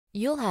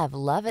You'll have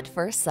love at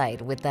first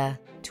sight with the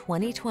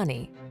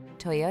 2020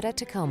 Toyota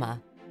Tacoma.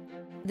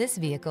 This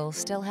vehicle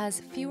still has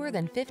fewer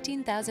than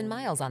 15,000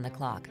 miles on the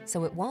clock,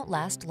 so it won't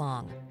last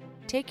long.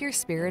 Take your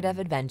spirit of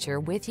adventure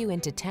with you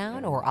into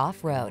town or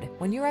off-road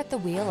when you're at the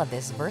wheel of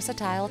this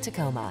versatile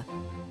Tacoma.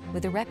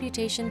 With a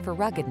reputation for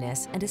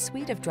ruggedness and a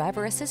suite of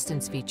driver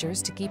assistance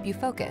features to keep you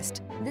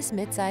focused, this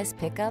midsize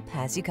pickup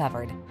has you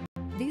covered.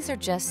 These are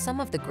just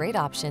some of the great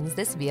options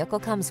this vehicle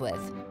comes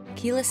with: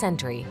 keyless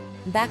entry,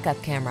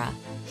 backup camera,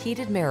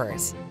 heated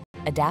mirrors,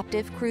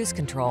 adaptive cruise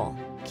control,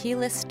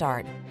 keyless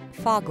start,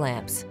 fog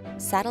lamps,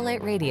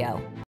 satellite radio,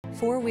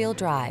 four-wheel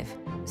drive,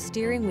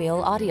 steering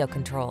wheel audio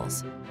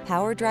controls,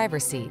 power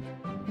driver seat.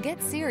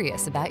 Get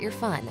serious about your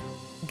fun.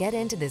 Get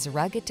into this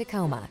rugged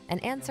Tacoma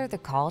and answer the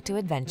call to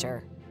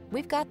adventure.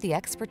 We've got the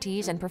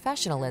expertise and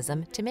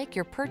professionalism to make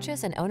your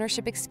purchase and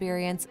ownership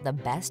experience the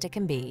best it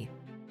can be.